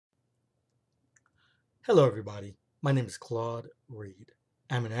Hello, everybody. My name is Claude Reed.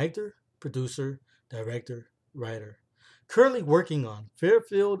 I'm an actor, producer, director, writer, currently working on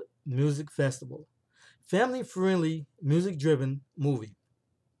Fairfield Music Festival, family-friendly, music-driven movie.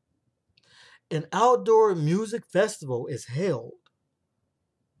 An outdoor music festival is held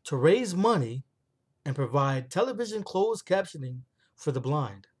to raise money and provide television closed captioning for the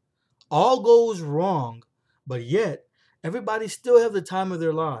blind. All goes wrong, but yet everybody still have the time of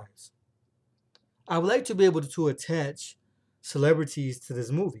their lives. I would like to be able to attach celebrities to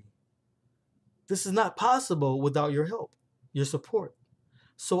this movie. This is not possible without your help, your support.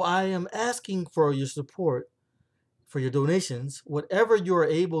 So I am asking for your support, for your donations. Whatever you are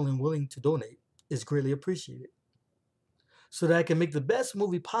able and willing to donate is greatly appreciated, so that I can make the best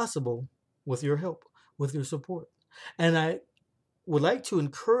movie possible with your help, with your support. And I would like to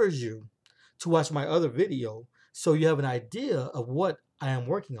encourage you to watch my other video so you have an idea of what I am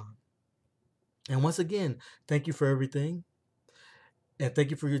working on. And once again, thank you for everything. And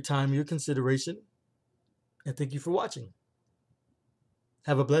thank you for your time, your consideration. And thank you for watching.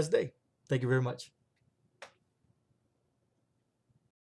 Have a blessed day. Thank you very much.